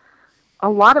apply a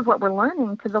lot of what we're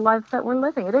learning to the lives that we're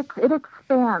living. It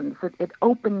expands. It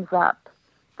opens up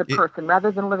the person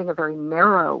rather than living a very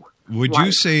narrow Would life.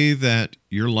 you say that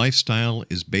your lifestyle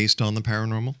is based on the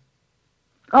paranormal?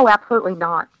 Oh, absolutely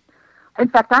not. In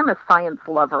fact, I'm a science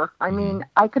lover. I mean,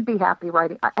 I could be happy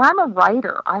writing. I'm a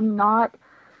writer. I'm not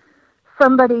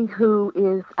somebody who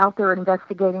is out there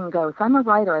investigating ghosts. I'm a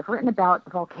writer. I've written about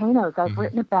volcanoes. I've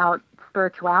written about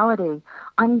spirituality.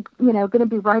 I'm, going to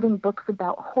be writing books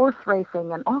about horse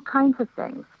racing and all kinds of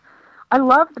things. I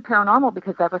love the paranormal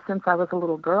because ever since I was a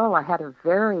little girl, I had a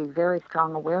very, very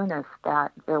strong awareness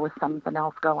that there was something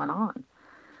else going on.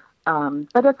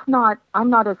 But I'm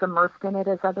not as immersed in it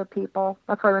as other people.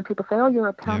 That's why when people say, oh, you're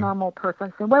a paranormal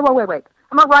person, I say, wait.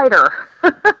 I'm a writer.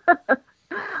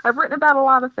 I've written about a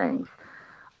lot of things.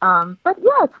 But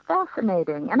yeah, it's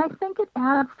fascinating. And I think it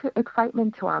adds to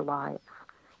excitement to our lives.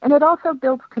 And it also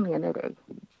builds community.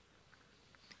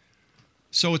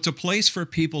 So it's a place for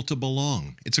people to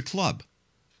belong. It's a club.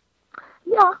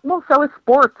 Yeah, well, so is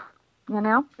sports,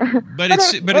 But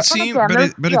it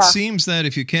seems that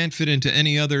if you can't fit into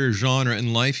any other genre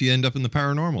in life, you end up in the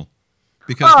paranormal.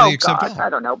 Because they accept all. I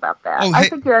don't know about that. I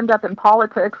think you end up in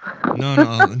politics. No,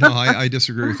 I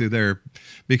disagree with you there.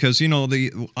 Because,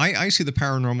 I see the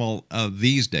paranormal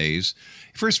these days.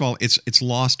 First of all, it's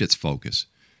lost its focus.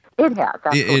 It has.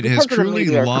 It has truly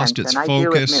lost its focus. I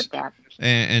do admit that.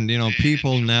 And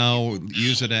people now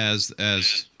use it as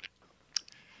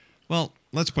well,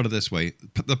 let's put it this way.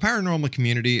 The paranormal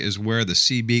community is where the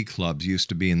CB clubs used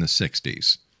to be in the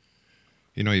 60s.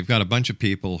 You've got a bunch of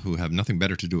people who have nothing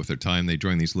better to do with their time. They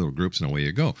join these little groups and away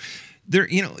you go.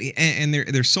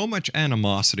 There's so much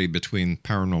animosity between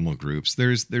paranormal groups.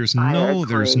 There's no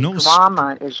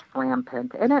drama is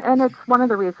rampant. And it's one of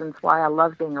the reasons why I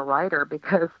love being a writer,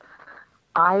 because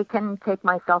I can take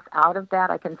myself out of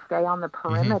that. I can stay on the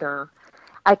perimeter.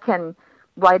 I can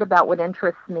write about what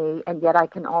interests me, and yet I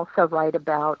can also write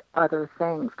about other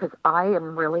things, because I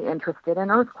am really interested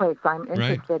in earthquakes. I'm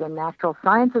interested in natural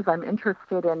sciences. I'm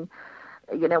interested in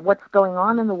what's going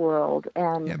on in the world.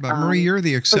 And yeah, but Marie, you're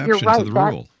the exception right, to the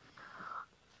rule.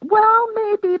 Well,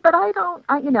 maybe, but I don't.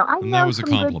 I know some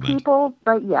good people,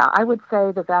 but yeah, I would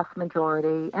say the vast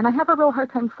majority. And I have a real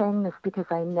hard time saying this because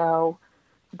I know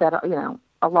that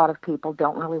a lot of people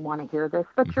don't really want to hear this.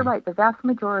 But you're right. The vast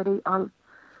majority are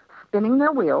spinning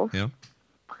their wheels. Yeah.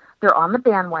 They're on the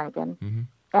bandwagon,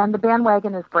 and the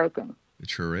bandwagon is breaking. It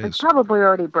sure is. It's probably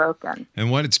already broken.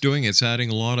 And what it's doing, it's adding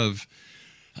a lot of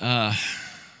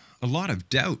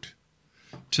doubt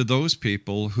to those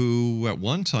people who at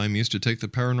one time used to take the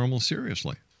paranormal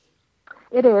seriously.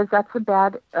 It is. That's a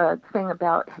bad thing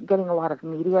about getting a lot of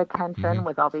media attention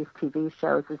with all these TV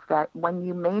shows, is that when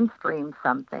you mainstream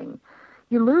something,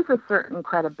 you lose a certain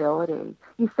credibility.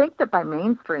 You think that by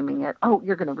mainstreaming it,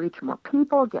 you're going to reach more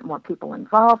people, get more people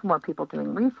involved, more people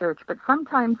doing research, but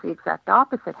sometimes the exact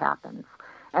opposite happens.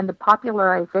 And the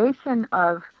popularization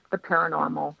of the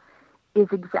paranormal is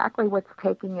exactly what's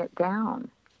taking it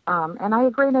down. And I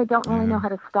agree, and I don't really know how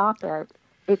to stop it,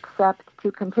 except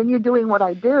to continue doing what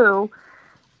I do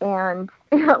and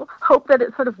hope that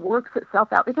it sort of works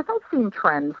itself out. Because I've seen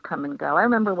trends come and go. I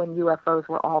remember when UFOs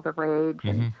were all the rage,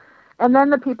 and then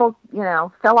the people,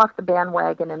 fell off the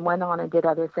bandwagon and went on and did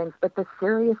other things. But the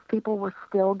serious people were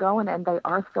still going, and they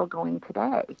are still going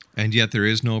today. And yet there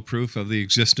is no proof of the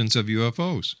existence of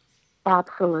UFOs.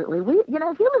 Absolutely. We,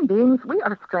 human beings, we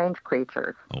are strange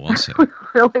creatures. Oh, I'll say. We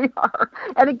really are.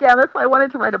 And again, that's why I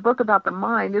wanted to write a book about the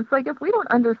mind. It's like, if we don't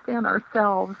understand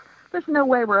ourselves, there's no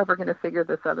way we're ever going to figure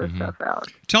this other stuff out.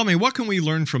 Tell me, what can we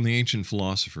learn from the ancient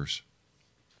philosophers?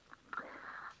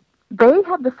 They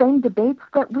had the same debates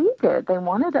that we did. They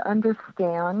wanted to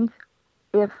understand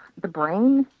if the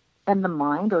brain and the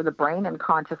mind, or the brain and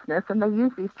consciousness, and they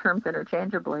use these terms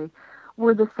interchangeably,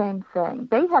 were the same thing.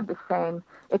 They had the same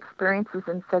experiences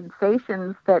and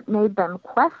sensations that made them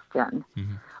question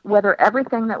whether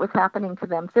everything that was happening to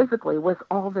them physically was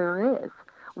all there is,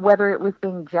 whether it was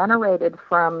being generated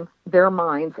from their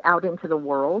minds out into the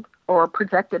world or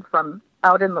projected from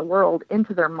out in the world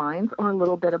into their minds, or a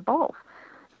little bit of both.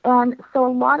 And so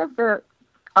a lot of the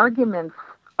arguments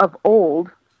of old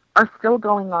are still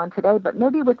going on today, but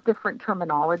maybe with different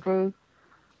terminology.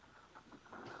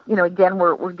 Again,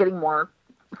 we're getting more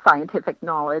scientific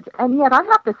knowledge. And yet I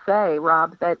have to say,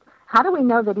 Rob, that how do we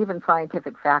know that even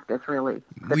scientific fact is really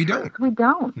the truth? We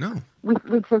don't. No. We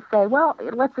just say, well,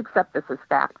 let's accept this as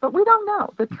fact. But we don't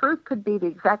know. The truth could be the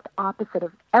exact opposite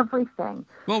of everything.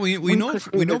 Well, we know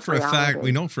for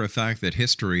a fact that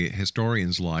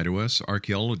historians lie to us,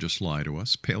 archaeologists lie to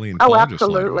us, paleontologists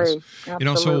lie to us.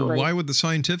 Absolutely. So why would the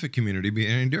scientific community be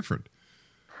any different?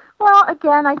 Well,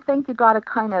 again, I think you got to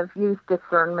kind of use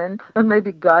discernment and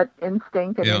maybe gut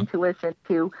instinct and intuition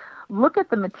to look at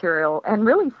the material and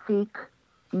really seek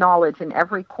knowledge in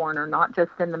every corner, not just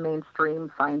in the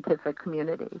mainstream scientific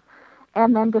community,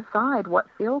 and then decide what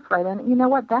feels right. And you know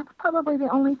what? That's probably the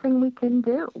only thing we can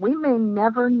do. We may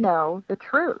never know the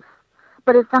truth,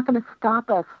 but it's not going to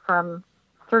stop us from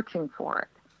searching for it.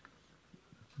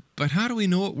 But how do we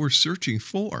know what we're searching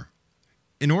for?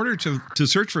 In order to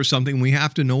search for something, we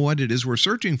have to know what it is we're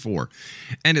searching for.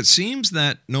 And it seems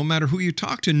that no matter who you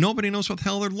talk to, nobody knows what the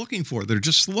hell they're looking for. They're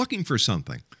just looking for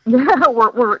something. Yeah,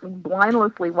 we're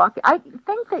blindlessly walking. I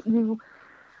think that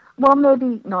well,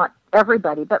 maybe not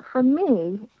everybody, but for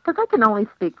me, because I can only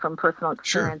speak from personal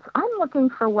experience, I'm looking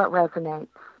for what resonates.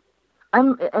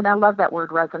 And I love that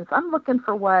word, resonance. I'm looking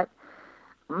for what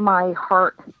my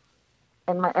heart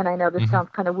and I know this sounds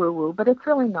kind of woo-woo, but it's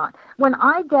really not. When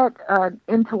I get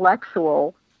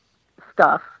intellectual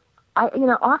stuff,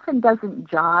 often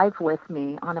doesn't jive with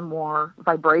me on a more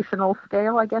vibrational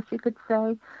scale, I guess you could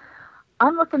say.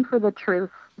 I'm looking for the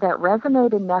truth that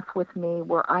resonate enough with me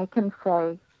where I can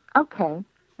say, okay,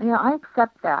 I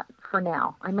accept that for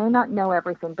now. I may not know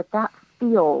everything, but that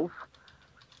feels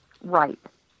right.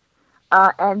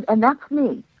 And that's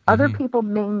me. Other people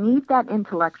may need that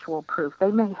intellectual proof.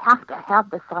 They may have to have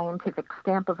the scientific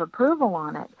stamp of approval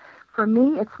on it. For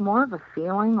me, it's more of a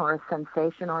feeling or a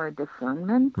sensation or a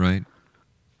discernment. Right.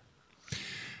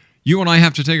 You and I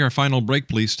have to take our final break.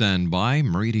 Please stand by.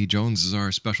 Marie D. Jones is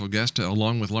our special guest.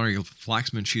 Along with Larry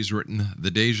Flaxman, she's written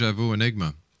The Deja Vu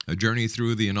Enigma, a journey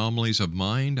through the anomalies of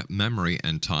mind, memory,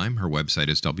 and time. Her website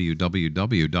is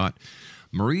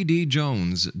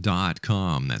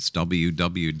www.mariedjones.com. That's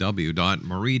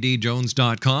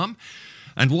www.mariedjones.com.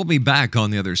 And we'll be back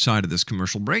on the other side of this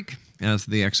commercial break as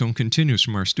the X Zone continues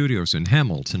from our studios in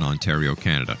Hamilton, Ontario,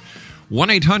 Canada.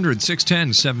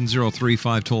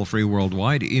 1-800-610-7035, toll-free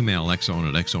worldwide. Email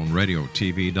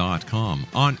xzone@xzoneradiotv.com.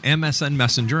 On MSN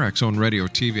Messenger,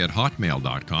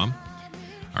 xzoneradiotv@hotmail.com.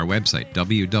 Our website,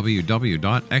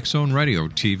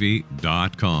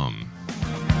 www.xzoneradiotv.com.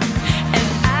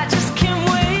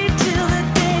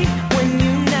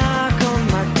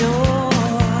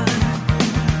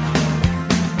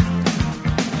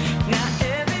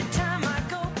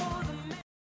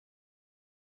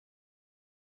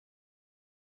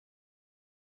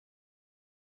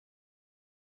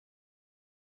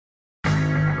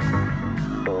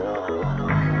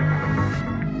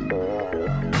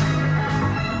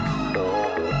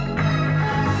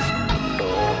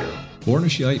 Born a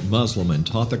Shiite Muslim and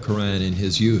taught the Quran in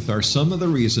his youth are some of the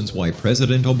reasons why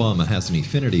President Obama has an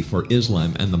affinity for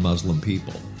Islam and the Muslim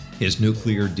people. His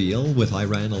nuclear deal with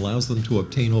Iran allows them to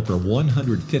obtain over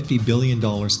 $150 billion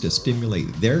to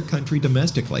stimulate their country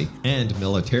domestically and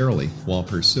militarily while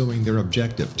pursuing their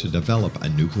objective to develop a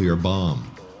nuclear bomb.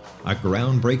 A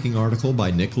groundbreaking article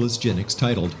by Nicholas Jennings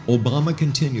titled, "Obama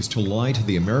Continues to Lie to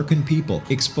the American People,"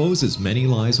 exposes many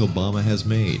lies Obama has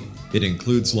made. It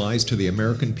includes lies to the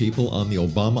American people on the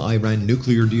Obama-Iran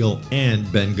nuclear deal and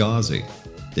Benghazi.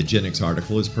 The Jennings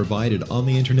article is provided on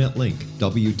the internet link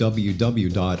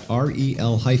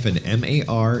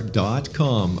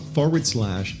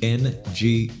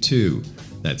www.rel-mar.com/NG2.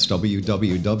 That's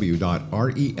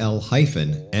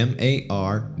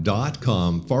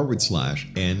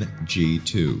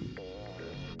www.rel-mar.com/NG2.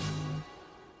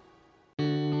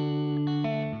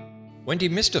 When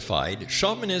demystified,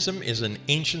 shamanism is an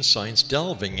ancient science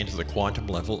delving into the quantum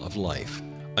level of life.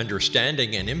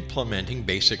 Understanding and implementing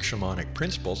basic shamanic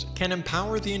principles can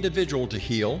empower the individual to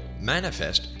heal,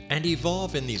 manifest, and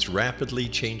evolve in these rapidly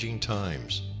changing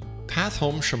times. Path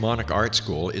Home Shamanic Art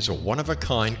School is a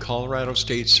one-of-a-kind Colorado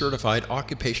State certified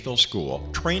occupational school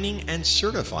training and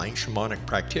certifying shamanic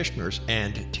practitioners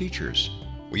and teachers.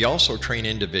 We also train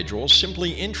individuals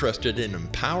simply interested in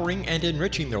empowering and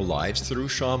enriching their lives through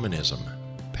shamanism.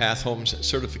 Path Home's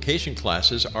certification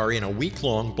classes are in a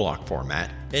week-long block format,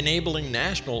 enabling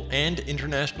national and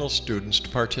international students to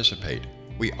participate.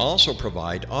 We also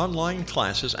provide online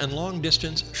classes and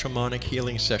long-distance shamanic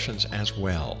healing sessions as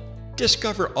well.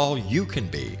 Discover all you can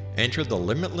be. Enter the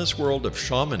limitless world of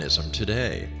shamanism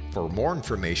today. For more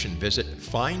information, visit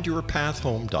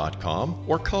findyourpathhome.com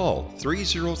or call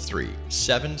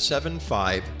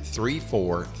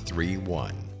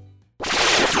 303-775-3431.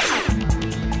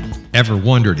 Ever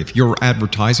wondered if your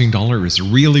advertising dollar is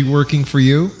really working for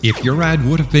you? If your ad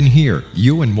would have been here,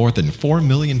 you and more than 4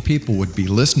 million people would be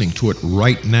listening to it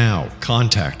right now.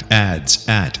 Contact ads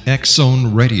at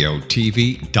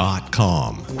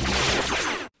xzoneradiotv.com.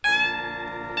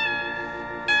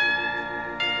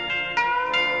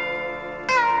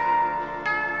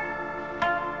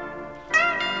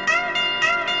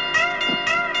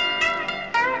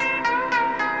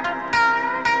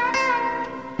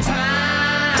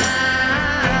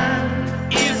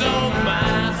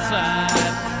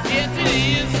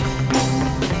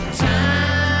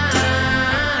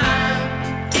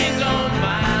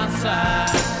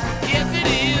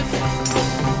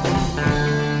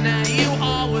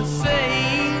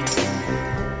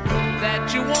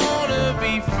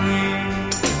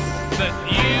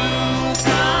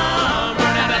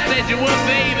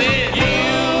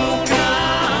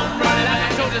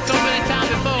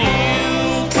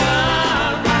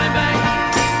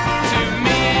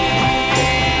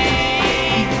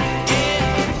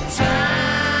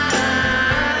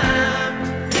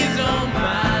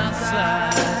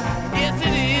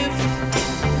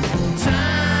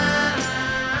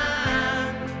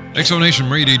 Exonation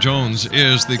Marie D. Jones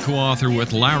is the co-author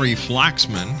with Larry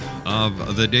Flaxman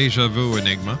of The Deja Vu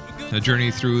Enigma, a journey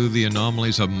through the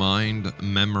anomalies of mind,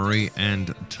 memory,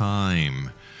 and time.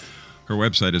 Her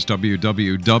website is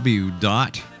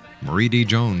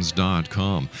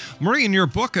www.mariedjones.com. Marie, in your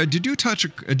book, did you touch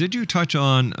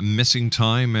on missing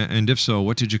time, and if so,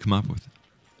 what did you come up with?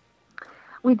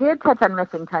 We did touch on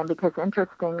missing time because,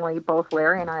 interestingly, both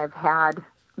Larry and I have had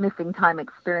missing time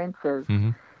experiences.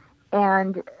 Mm-hmm.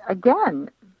 And again,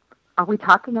 are we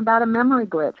talking about a memory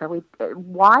glitch?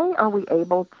 Why are we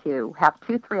able to have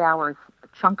 2-3 hours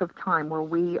chunk of time where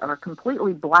we are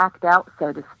completely blacked out,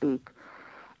 so to speak?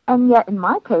 And yet, in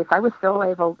my case, I was still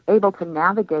able to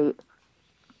navigate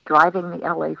driving the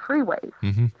LA freeways.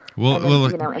 Mm-hmm.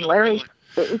 And Larry,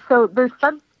 so there's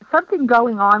something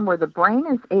going on where the brain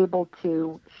is able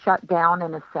to shut down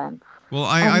in a sense. Well,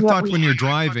 I thought when you're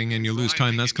driving and you lose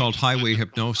time, that's called highway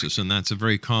hypnosis, and that's a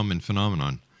very common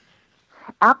phenomenon.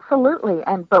 Absolutely,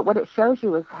 but what it shows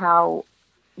you is how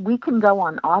we can go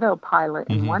on autopilot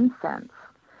in one sense,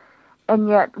 and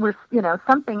yet we're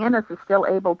something in us is still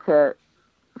able to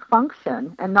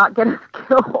function and not get us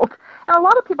killed. And a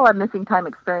lot of people have missing time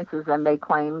experiences, and they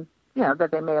claim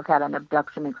that they may have had an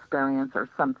abduction experience or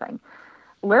something.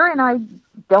 Larry and I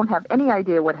don't have any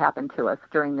idea what happened to us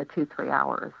during the 2-3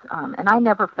 hours, and I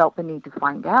never felt the need to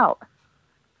find out.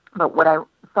 But what I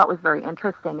thought was very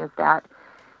interesting is that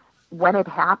when it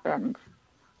happened,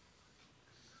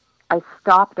 I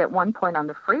stopped at one point on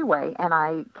the freeway, and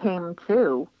I came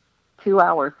to 2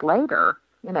 hours later,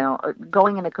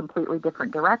 going in a completely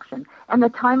different direction. And the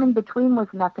time in between was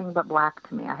nothing but black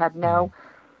to me. I had no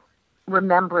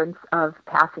remembrance of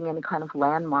passing any kind of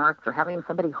landmarks or having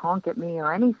somebody honk at me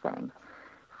or anything.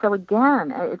 So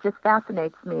again, it just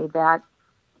fascinates me that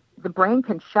the brain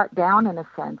can shut down in a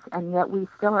sense, and yet we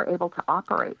still are able to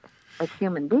operate as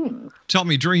human beings. Tell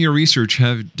me, during your research,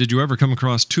 did you ever come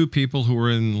across two people who were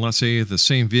in, let's say, the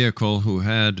same vehicle who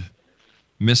had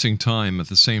missing time at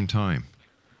the same time?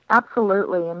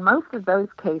 Absolutely, and most of those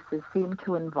cases seem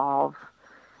to involve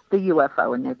the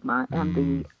UFO enigma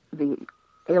and the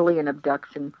alien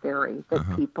abduction theory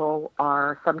that people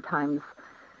are sometimes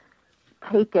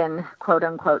taken,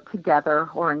 quote-unquote, together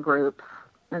or in groups,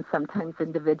 and sometimes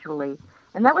individually.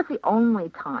 And that was the only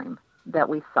time that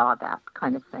we saw that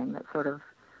kind of thing, that sort of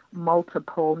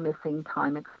multiple missing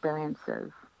time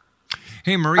experiences.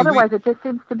 Hey, Marie. Otherwise, it just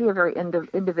seems to be a very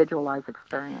individualized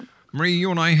experience. Marie,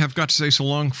 you and I have got to say so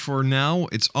long for now.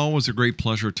 It's always a great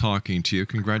pleasure talking to you.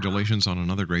 Congratulations on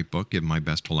another great book. Give my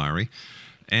best to Larry.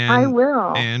 And, I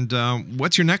will. And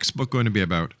what's your next book going to be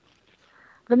about?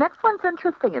 The next one's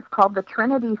interesting. It's called The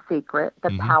Trinity Secret, The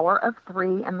Power of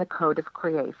Three, and the Code of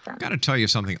Creation. Got to tell you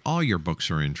something. All your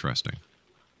books are interesting.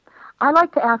 I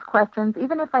like to ask questions,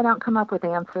 even if I don't come up with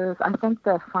answers. I think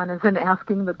the fun is in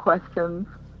asking the questions.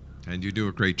 And you do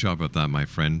a great job at that, my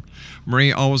friend.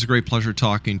 Marie, always a great pleasure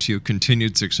talking to you.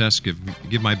 Continued success.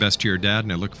 Give my best to your dad,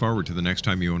 and I look forward to the next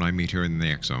time you and I meet here in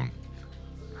the X Zone.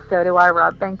 So do I,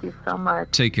 Rob. Thank you so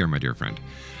much. Take care, my dear friend.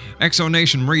 X Zone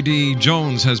Nation, Marie D.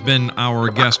 Jones has been our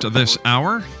guest this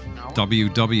hour.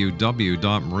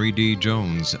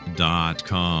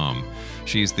 www.mariedjones.com.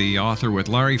 She's the author with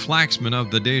Larry Flaxman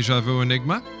of The Deja Vu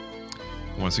Enigma.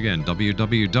 Once again,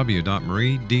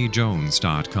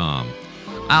 www.mariedjones.com.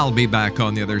 I'll be back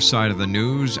on the other side of the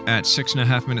news at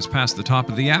 6.5 minutes past the top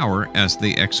of the hour as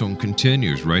the X Zone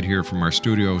continues right here from our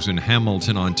studios in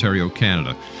Hamilton, Ontario,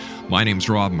 Canada. My name's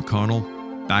Rob McConnell.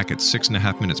 Back at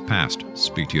 6.5 minutes past.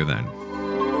 Speak to you then.